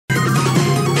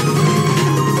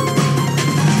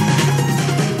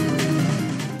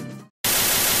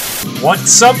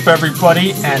What's up,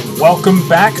 everybody, and welcome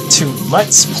back to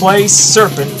Let's Play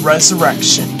Serpent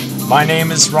Resurrection. My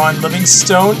name is Ron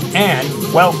Livingstone, and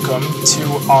welcome to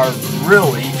our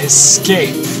really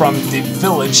escape from the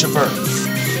Village of Earth.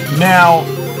 Now,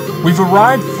 we've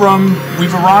arrived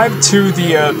to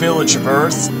the Village of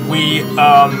Earth. We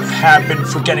have been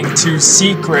forgetting 2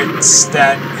 secrets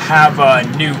that have a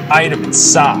new item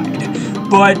inside,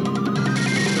 but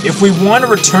if we want to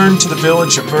return to the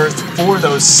Village of Earth for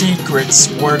those secrets,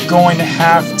 we're going to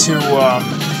have to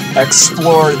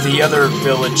explore the other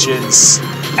villages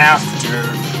after.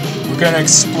 We're going to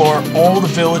explore all the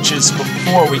villages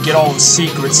before we get all the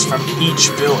secrets from each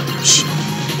village.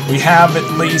 We have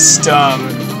at least some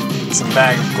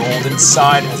bag of gold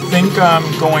inside. I think I'm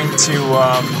going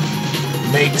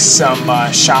to make some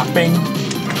shopping.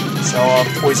 Sell a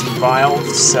poison vial,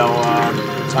 sell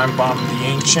time bomb of the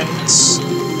ancients.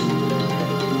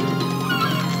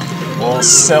 We'll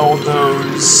sell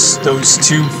those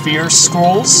 2 fear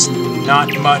scrolls.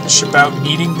 Not much about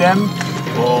needing them.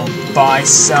 We'll buy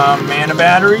some mana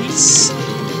batteries.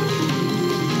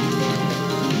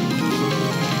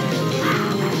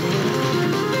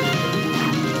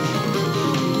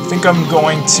 I think I'm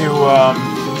going to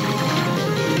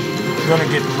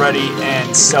get ready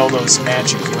and sell those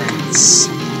magic rings.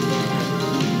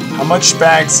 How much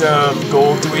bags of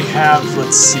gold do we have?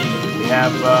 Let's see. We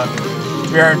have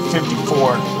 354.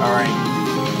 Alright. I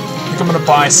think I'm gonna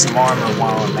buy some armor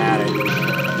while I'm at it.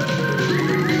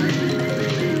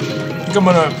 I think I'm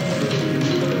gonna...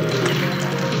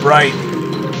 Right.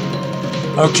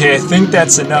 Okay, I think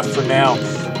that's enough for now.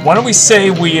 Why don't we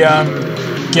say we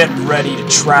get ready to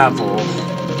travel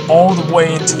all the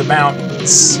way into the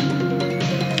mountains.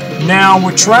 Now,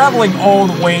 we're traveling all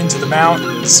the way into the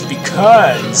mountains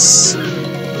because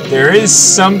there is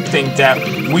something that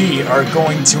we are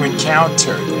going to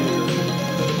encounter there.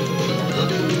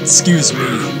 Excuse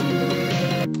me.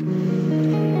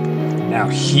 Now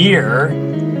here,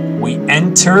 we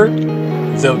enter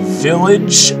the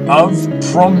village of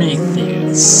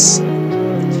Prometheus.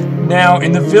 Now,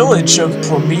 in the village of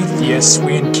Prometheus,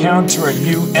 we encounter a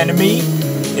new enemy.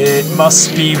 It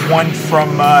must be one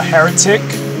from Heretic.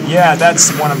 Yeah, that's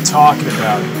the one I'm talking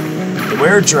about. The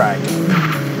weredragon.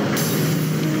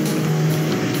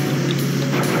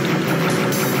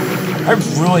 I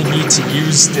really need to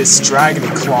use this dragon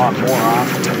claw more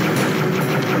often.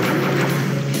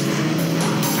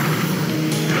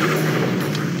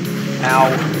 Ow.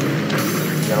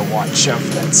 You gotta watch out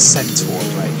for that centaur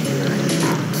right here.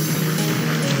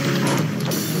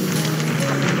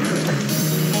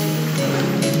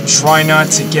 Try not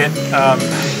to get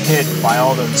hit by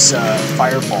all those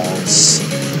fireballs.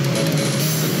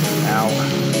 Ow.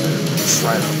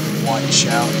 Try to watch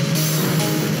out.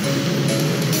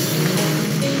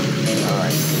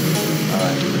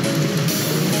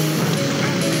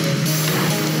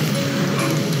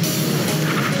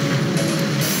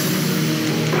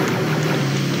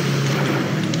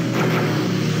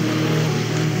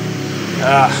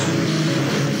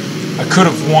 I could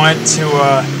have wanted to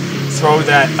throw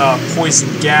that poison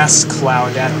gas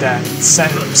cloud at that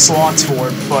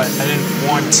Slotor, but I didn't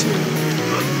want to.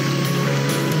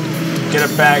 Get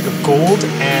a bag of gold,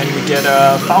 and we get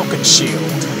a falcon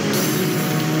shield.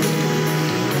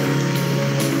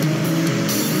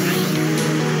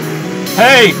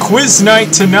 Hey, quiz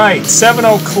night tonight, 7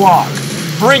 o'clock.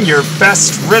 Bring your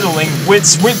best riddling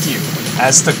wits with you,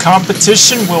 as the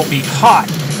competition will be hot,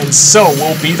 and so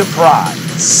will be the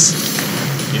prize.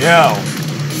 You know,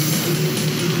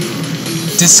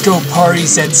 disco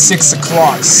party's at 6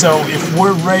 o'clock, so if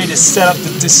we're ready to set up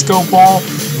the disco ball,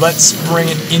 let's bring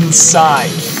it inside.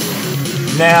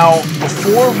 Now,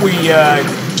 before we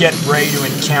get ready to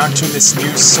encounter this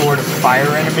new sort of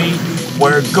fire enemy,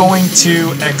 we're going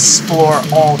to explore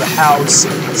all the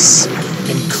houses,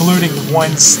 including the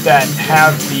ones that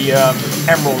have the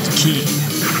emerald key.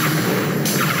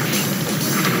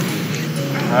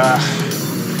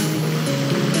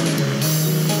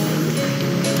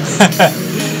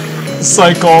 It's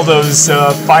like all those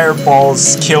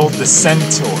fireballs killed the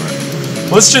centaur.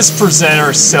 Let's just present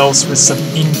ourselves with some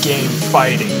in-game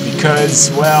fighting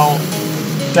because, well,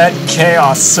 that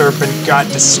chaos serpent got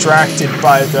distracted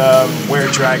by the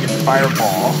weredragon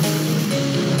fireball.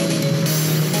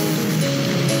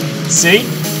 See?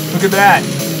 Look at that.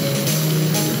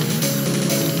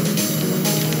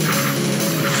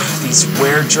 These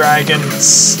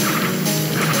weredragons.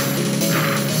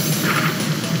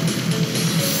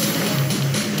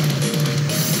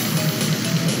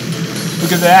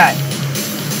 Look at that.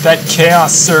 That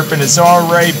chaos serpent is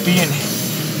already being,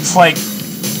 like,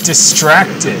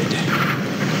 distracted.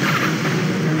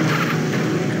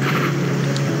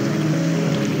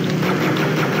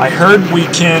 I heard we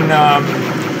can,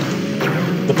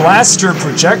 the blaster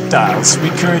projectiles, we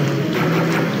could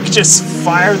just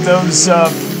fire those,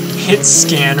 hit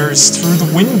scanners through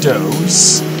the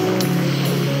windows.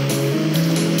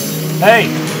 Hey!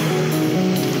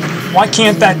 Why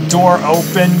can't that door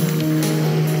open?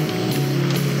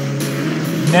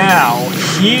 Now,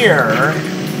 here...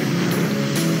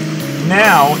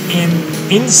 Now,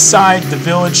 inside the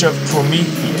village of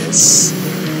Prometheus,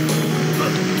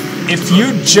 if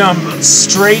you jump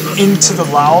straight into the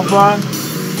lava,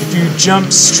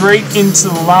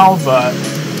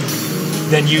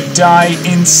 then you die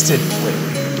instantly.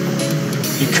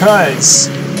 Because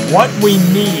what we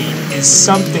need is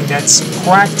something that's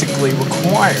practically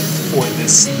required for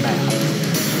this map.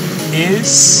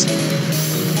 Is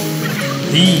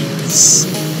these.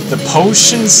 The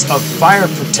potions of fire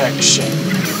protection.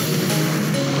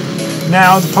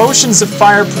 Now, the potions of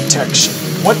fire protection,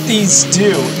 what these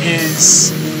do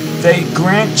is they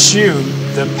grant you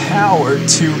the power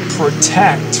to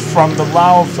protect from the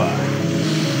lava.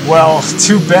 Well,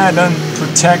 too bad I don't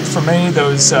protect from any of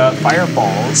those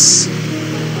fireballs.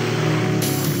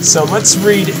 So let's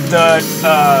read the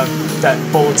that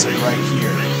bulletin right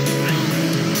here.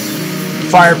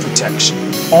 Fire protection.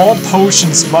 All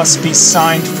potions must be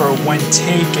signed for when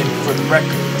taken for the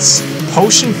records.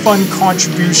 Potion fund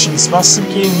contributions must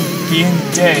begin the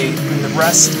day when the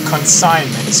rest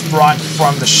consignment is brought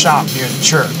from the shop near the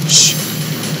church.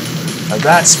 Now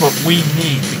that's what we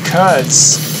need,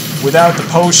 because without the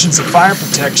potions of fire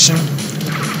protection,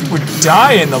 we would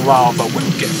die in the lava, we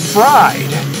would get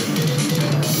fried.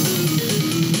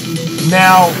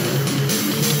 Now,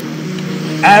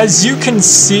 as you can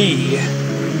see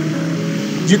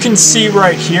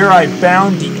right here, I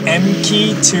bound the M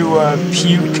key to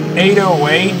Puke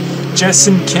 808 just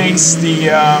in case the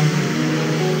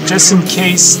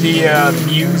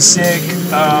music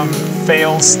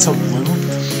fails to loop.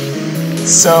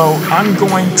 So I'm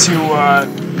going to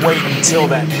wait until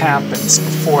that happens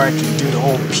before I can do the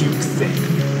whole puke thing.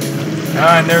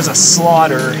 And there's a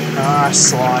slaughter.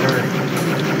 Slaughter.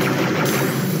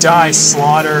 Die,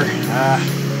 slaughter.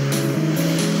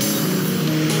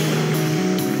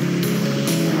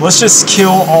 Let's just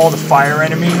kill all the fire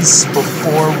enemies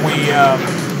before we,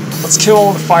 let's kill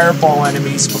all the fireball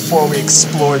enemies before we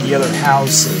explore the other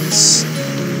houses.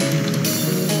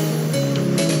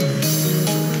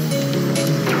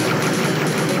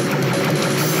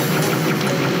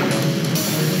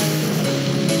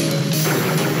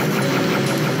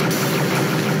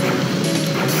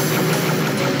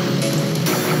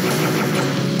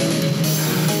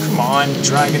 Come on,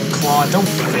 Dragon Claw, don't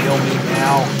fail me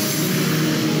now.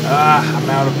 I'm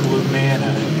out of blue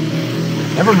mana.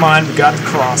 Never mind, we got the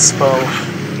crossbow.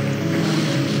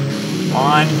 Come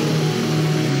on.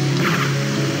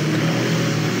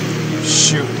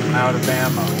 Shoot, I'm out of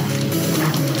ammo.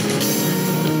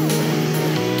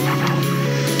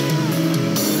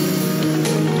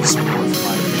 Just more of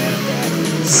my mana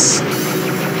batteries.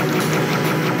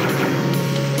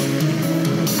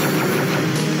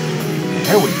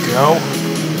 There we go.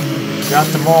 Got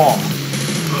them all.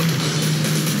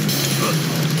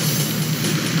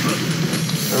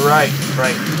 Right.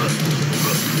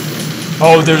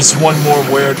 Oh, there's one more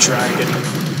weredragon.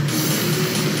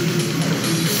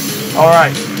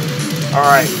 Alright.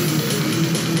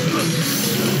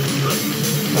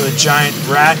 Another giant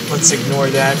rat. Let's ignore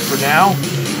that for now.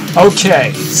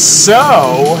 Okay,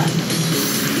 so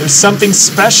there's something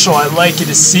special I'd like you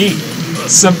to see.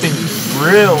 Something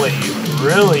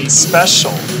really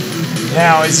special.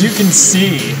 Now, as you can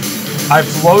see,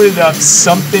 I've loaded up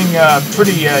something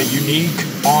pretty unique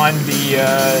on the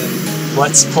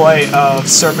Let's Play of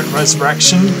Serpent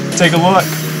Resurrection. Take a look.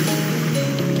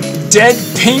 Dead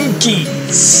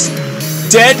pinkies!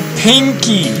 Dead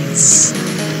pinkies!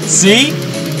 See?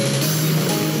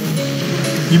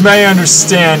 You may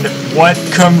understand what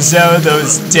comes out of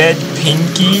those dead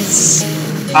pinkies.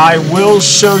 I will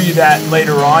show you that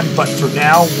later on, but for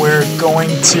now we're going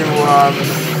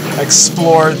to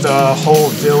explore the whole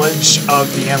village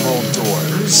of the Emerald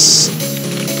Doors.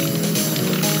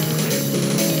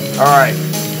 Alright.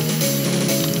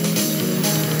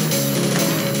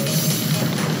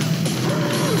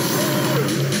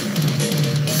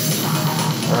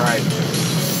 Alright.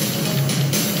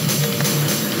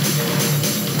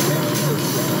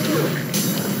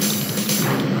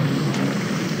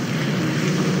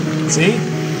 See?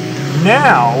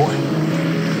 Now,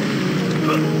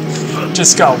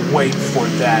 just gotta wait for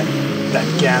that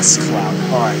gas cloud.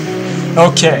 Alright.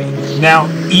 Okay, now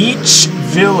each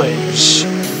village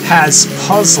has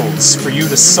puzzles for you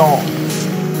to solve.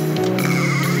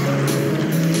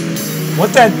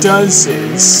 what that does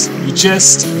is you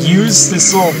just use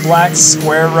this little black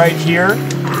square right here.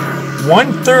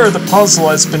 1/3 of the puzzle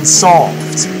has been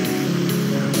solved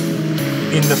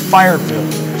in the fire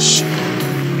village.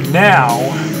 Now,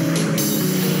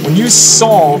 when you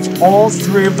solve all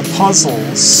 3 of the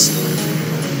puzzles,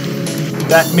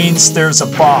 that means there's a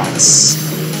boss.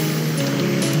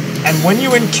 And when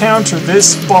you encounter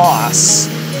this boss,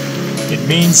 it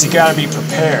means you gotta be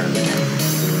prepared.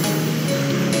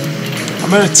 I'm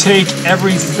gonna take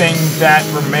everything that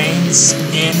remains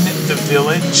in the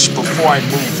village before I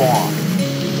move on.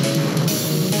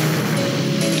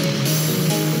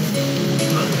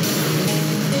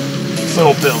 A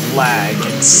little bit of lag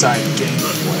inside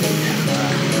gameplay.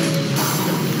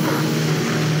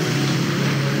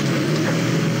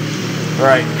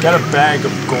 Alright, got a bag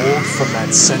of gold from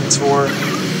that centaur.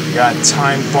 Got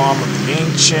time bomb of the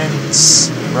ancients.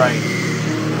 Right.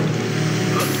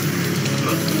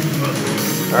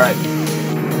 Alright.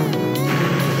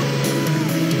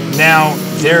 Now,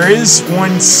 there is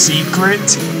one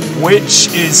secret which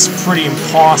is pretty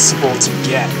impossible to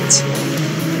get.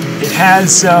 It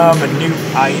has a new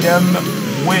item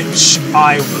which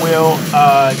I will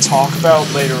talk about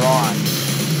later on.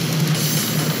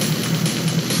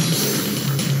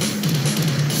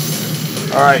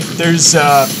 Alright, there's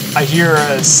I hear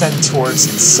centaurs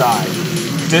inside.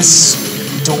 This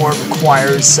door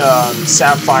requires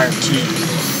sapphire key.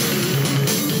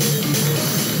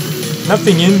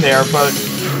 Nothing in there, but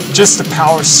just a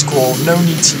power scroll. No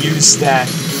need to use that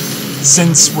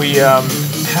since we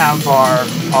have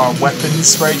our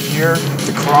weapons right here.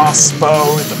 The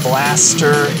crossbow, the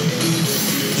blaster.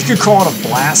 You could call it a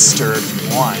blaster if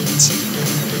you want.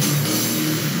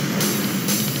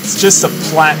 It's just a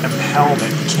platinum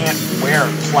helmet. You can't wear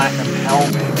a platinum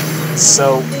helmet.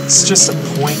 So it's just a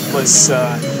pointless,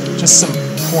 just some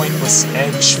pointless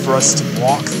edge for us to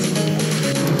walk through.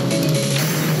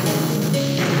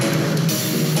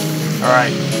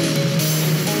 Alright.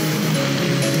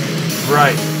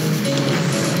 Right.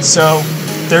 So,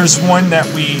 there's one that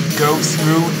we go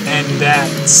through, and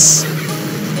that's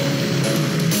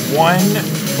 1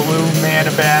 blue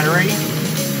mana battery.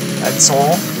 That's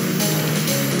all.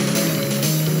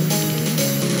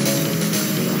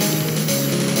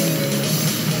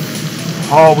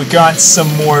 Oh, we got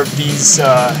some more of these,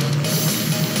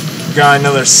 we got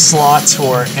another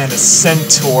Slotor and a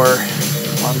Centaur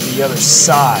on the other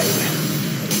side.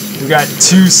 We got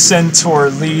 2 Centaur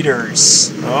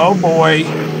leaders. Oh boy.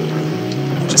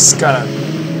 Just gotta...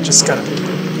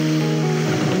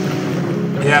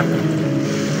 Yep.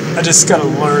 I just gotta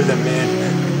lure them in.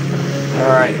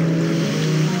 Alright.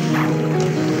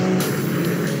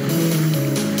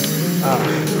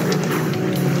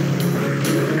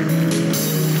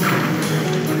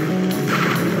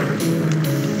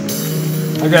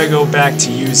 I gotta go back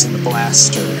to using the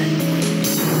blaster.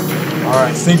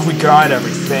 Alright, I think we got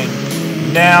everything.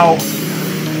 Now,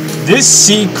 this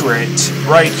secret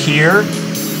right here,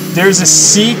 there's a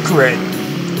secret,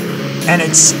 and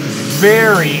it's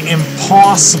very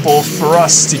impossible for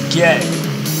us to get,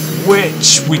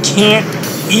 which we can't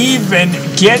even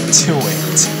get to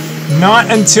it.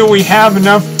 Not until we have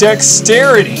enough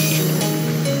dexterity.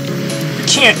 We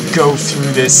can't go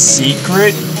through this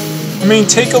secret. I mean,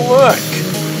 take a look.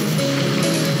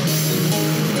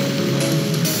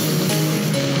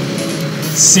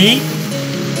 See?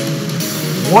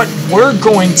 What we're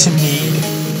going to need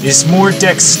is more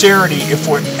dexterity if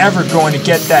we're ever going to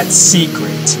get that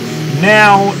secret.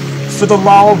 Now, for the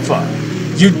lava.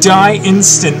 You die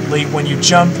instantly when you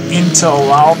jump into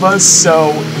lava,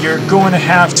 so you're going to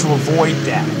have to avoid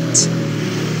that.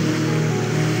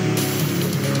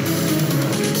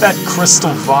 That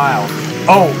crystal vial.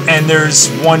 Oh, and there's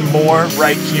one more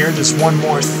right here. There's one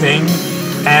more thing.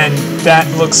 And that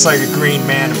looks like a green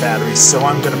mana battery, so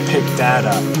I'm gonna pick that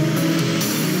up.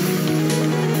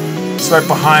 It's right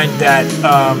behind that,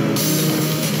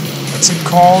 what's it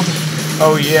called?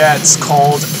 Oh yeah, it's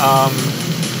called,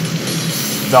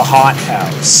 the hot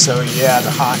house. So yeah,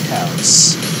 the hot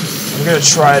house. I'm gonna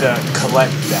try to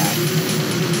collect that.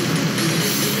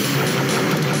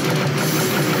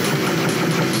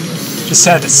 Just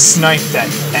had to snipe that.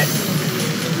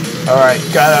 Alright,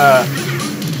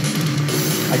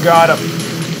 I got a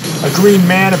green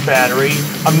mana battery.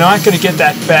 I'm not gonna get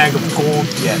that bag of gold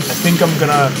yet. I think I'm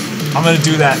gonna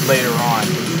do that later on.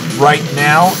 Right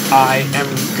now, I am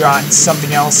got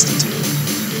something else to do.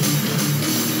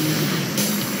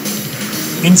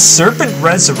 In Serpent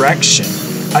Resurrection,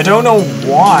 I don't know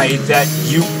why that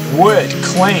you would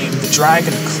claim the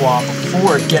Dragon Claw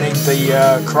before getting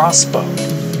the crossbow.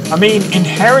 I mean, in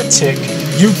Heretic,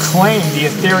 you claimed the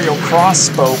ethereal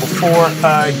crossbow before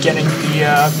getting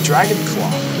the dragon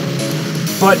claw.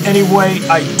 But anyway,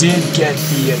 I did get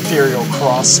the ethereal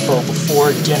crossbow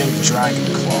before getting the dragon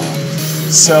claw.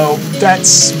 So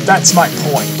that's my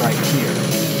point right here.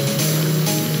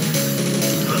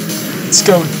 Let's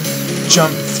go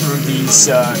jump through these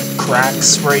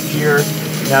cracks right here.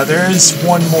 Now there is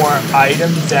one more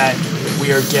item that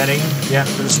we are getting. Yeah,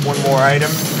 there's one more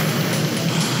item.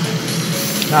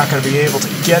 Not going to be able to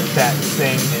get that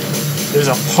thing. There's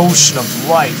a potion of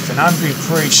life, and I'm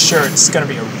pretty sure it's going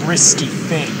to be a risky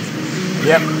thing.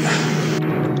 Yep.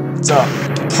 It's a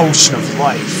potion of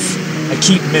life. I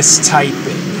keep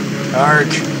mistyping. Arg.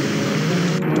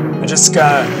 I just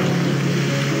gotta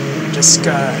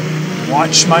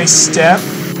watch my step.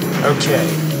 Okay.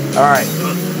 Alright.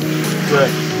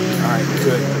 Good. Alright,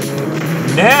 good.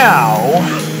 Now,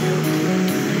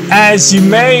 as you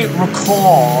may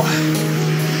recall,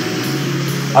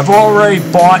 I've already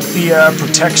bought the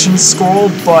protection scroll,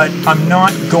 but I'm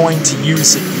not going to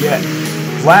use it yet.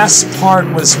 Last part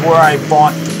was where I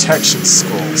bought protection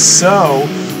scroll, so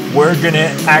we're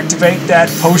gonna activate that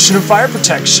potion of fire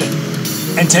protection.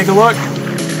 And take a look.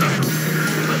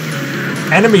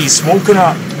 Enemies woken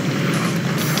up.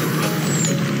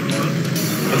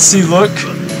 And see, look.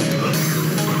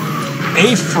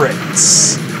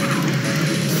 Afrits.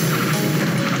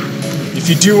 If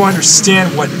you do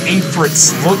understand what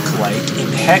Afrits look like in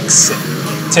Hexen,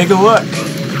 take a look.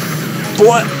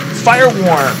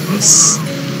 Fireworms.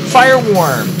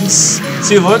 Fireworms.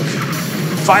 See, look.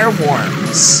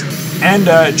 Fireworms. And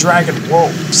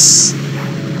dragonwhelps.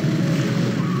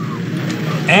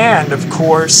 And, of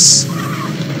course,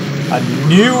 a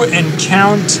new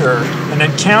encounter. An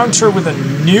encounter with a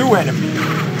new enemy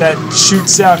that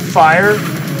shoots out fire.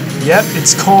 Yep,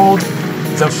 it's called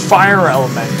the Fire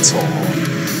Elemental.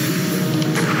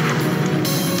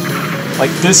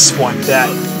 Like this one that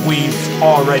we've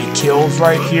already killed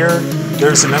right here.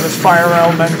 There's another Fire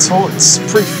Elemental. It's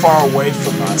pretty far away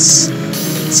from us.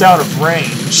 It's out of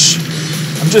range.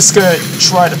 I'm just gonna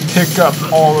try to pick up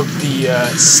all of the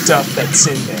stuff that's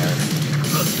in there.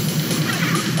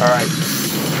 Alright.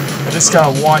 I just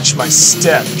gotta watch my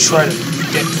step, try to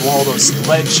get through all those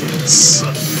ledges.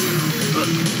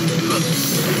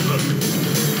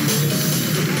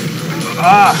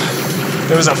 Ah!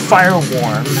 There was a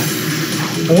fireworm.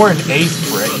 Or an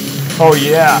Afrit. Oh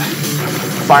yeah.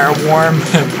 Fireworm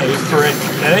and Afrit.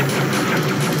 Get it?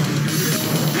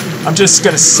 I'm just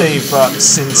gonna save up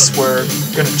since we're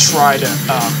gonna try to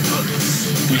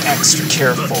be extra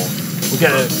careful. We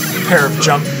got a pair of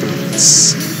jump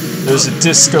boots. There's a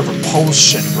disc of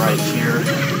repulsion right here.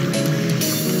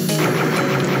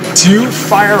 2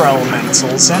 fire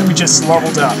elementals, and we just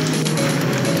leveled up.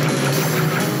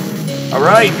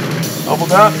 Alright,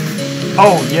 leveled up.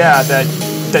 Oh yeah, that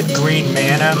green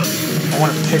mana. I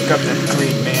want to pick up that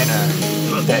green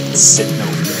mana that's sitting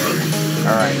over there.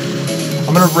 Alright.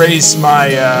 I'm gonna raise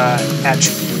my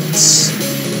attributes.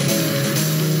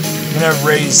 I'm gonna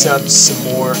raise up some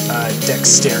more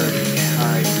dexterity.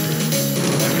 Alright.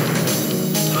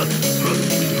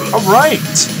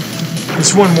 Alright!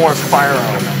 There's one more fire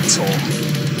elemental.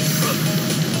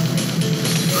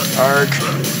 Arg.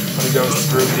 Let me go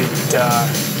through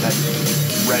that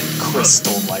red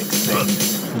crystal-like thing.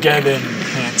 Get an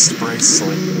enhanced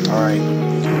bracelet. Alright.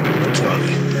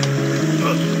 Okay.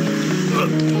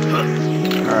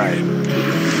 Alright.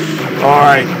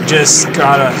 Alright, just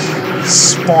gotta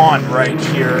spawn right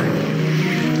here.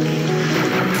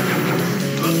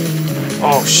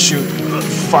 Oh shoot.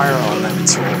 Fire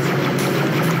elemental.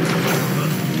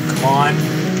 Come on.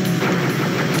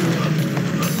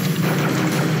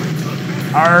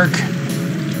 Arg.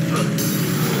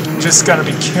 Just gotta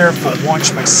be careful.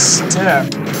 Watch my step.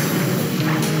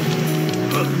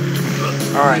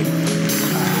 Alright.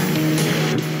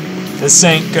 This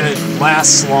ain't gonna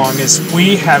last long as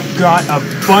we have got a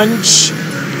bunch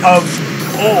of...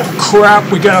 Oh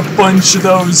crap, we got a bunch of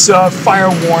those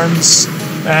fireworms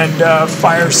and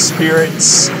fire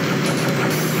spirits.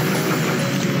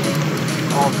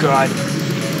 Oh god.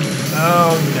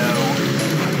 Oh no.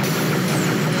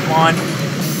 Come on.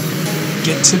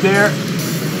 Get to there.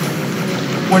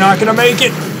 We're not gonna make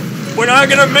it. We're not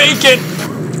gonna make it.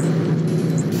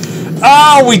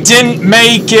 Oh, we didn't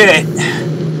make it.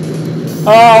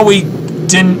 Oh, we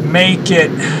didn't make it.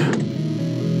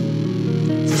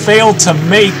 Failed to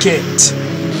make it.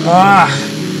 Ah.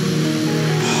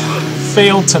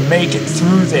 Failed to make it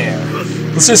through there.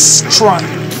 Let's just try.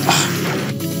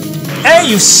 Hey,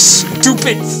 you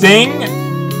stupid thing.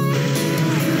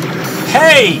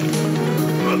 Hey.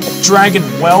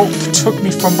 Dragonwhelp took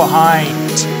me from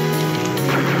behind.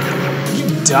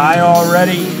 die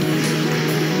already?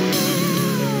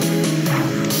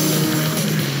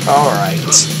 Alright.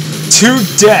 2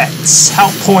 deaths. How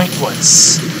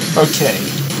pointless. Okay.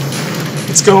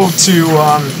 Let's go to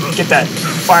get that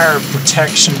fire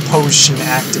protection potion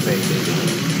activated.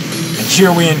 And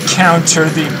here we encounter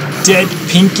the dead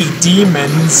pinky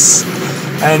demons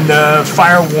and the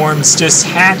fire worms just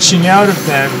hatching out of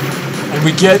them. And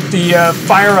we get the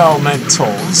fire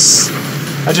elementals.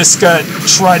 I just gotta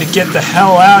try to get the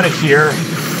hell out of here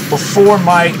before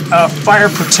my fire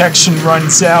protection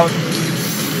runs out.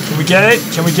 Can we get it?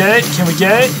 Can we get it? Can we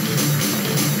get it?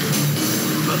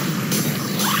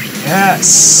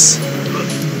 Yes.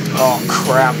 Oh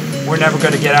crap. We're never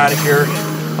gonna get out of here.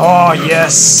 Oh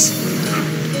yes.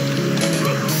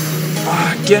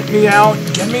 Get me out.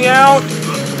 Get me out.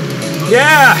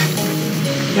 Yeah.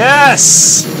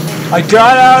 Yes. I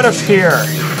got out of here.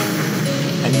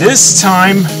 And this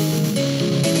time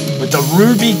with the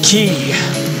ruby key.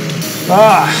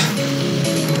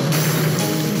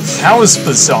 That was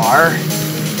bizarre.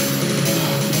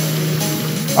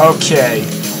 Okay,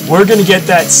 we're gonna get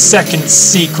that second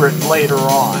secret later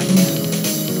on.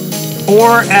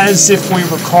 Or, as if we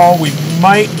recall, we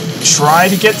might try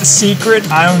to get the secret.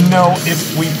 I don't know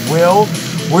if we will.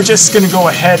 We're just gonna go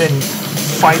ahead and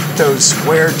fight those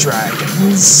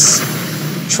weredragons.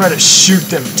 Try to shoot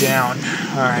them down.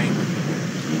 Alright.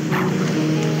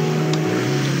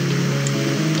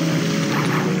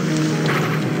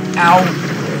 Ow!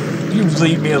 You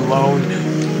leave me alone.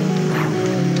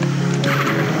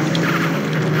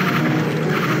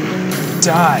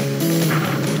 Die.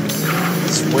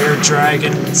 These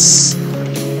weredragons.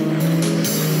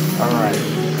 Alright.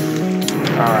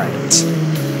 Alright.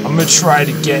 I'm gonna try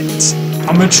to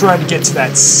get to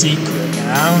that secret,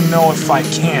 and I don't know if I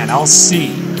can. I'll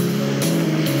see.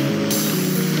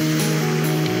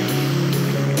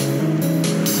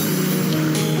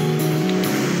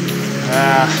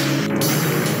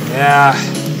 Yeah,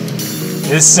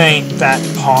 this ain't that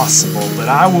possible, but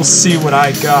I will see what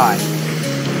I got.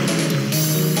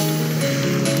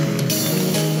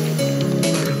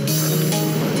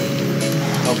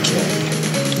 Okay,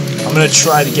 I'm gonna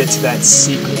try to get to that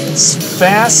secret as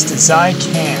fast as I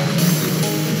can,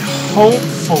 and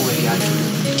hopefully I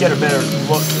can get a better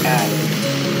look at it.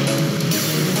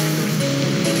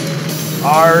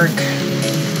 Arg.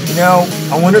 You know,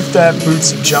 I wonder if that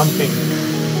boots of jumping...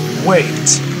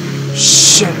 Wait.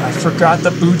 Shit, I forgot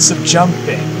the boots of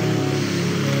jumping.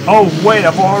 Oh, wait,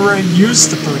 I've already used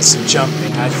the boots of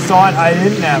jumping. I thought I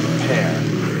didn't have a pair.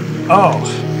 Oh.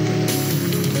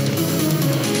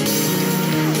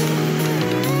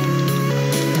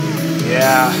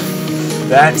 Yeah,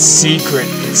 that secret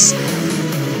is,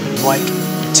 like,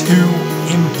 too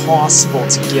impossible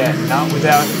to get. Not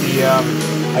without the,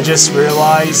 I just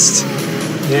realized...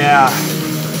 Yeah.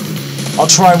 I'll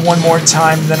try one more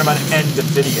time, then I'm gonna end the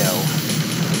video.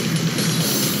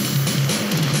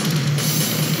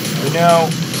 You know,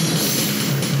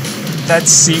 that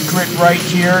secret right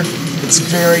here, it's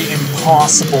very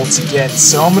impossible to get,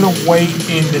 so I'm gonna wait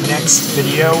in the next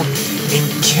video in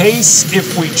case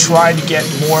if we try to get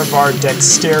more of our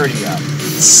dexterity up.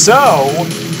 So,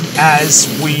 as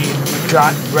we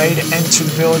got ready to enter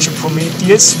the village of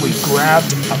Prometheus, we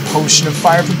grabbed a potion of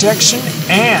fire protection,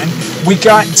 and we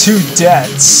got 2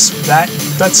 deaths.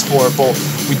 That's horrible.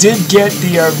 We did get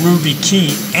the ruby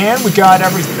key, and we got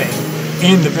everything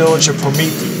in the village of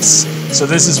Prometheus. So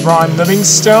this is Ron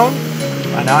Livingstone,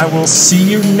 and I will see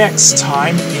you next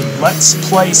time in Let's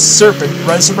Play Serpent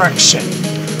Resurrection.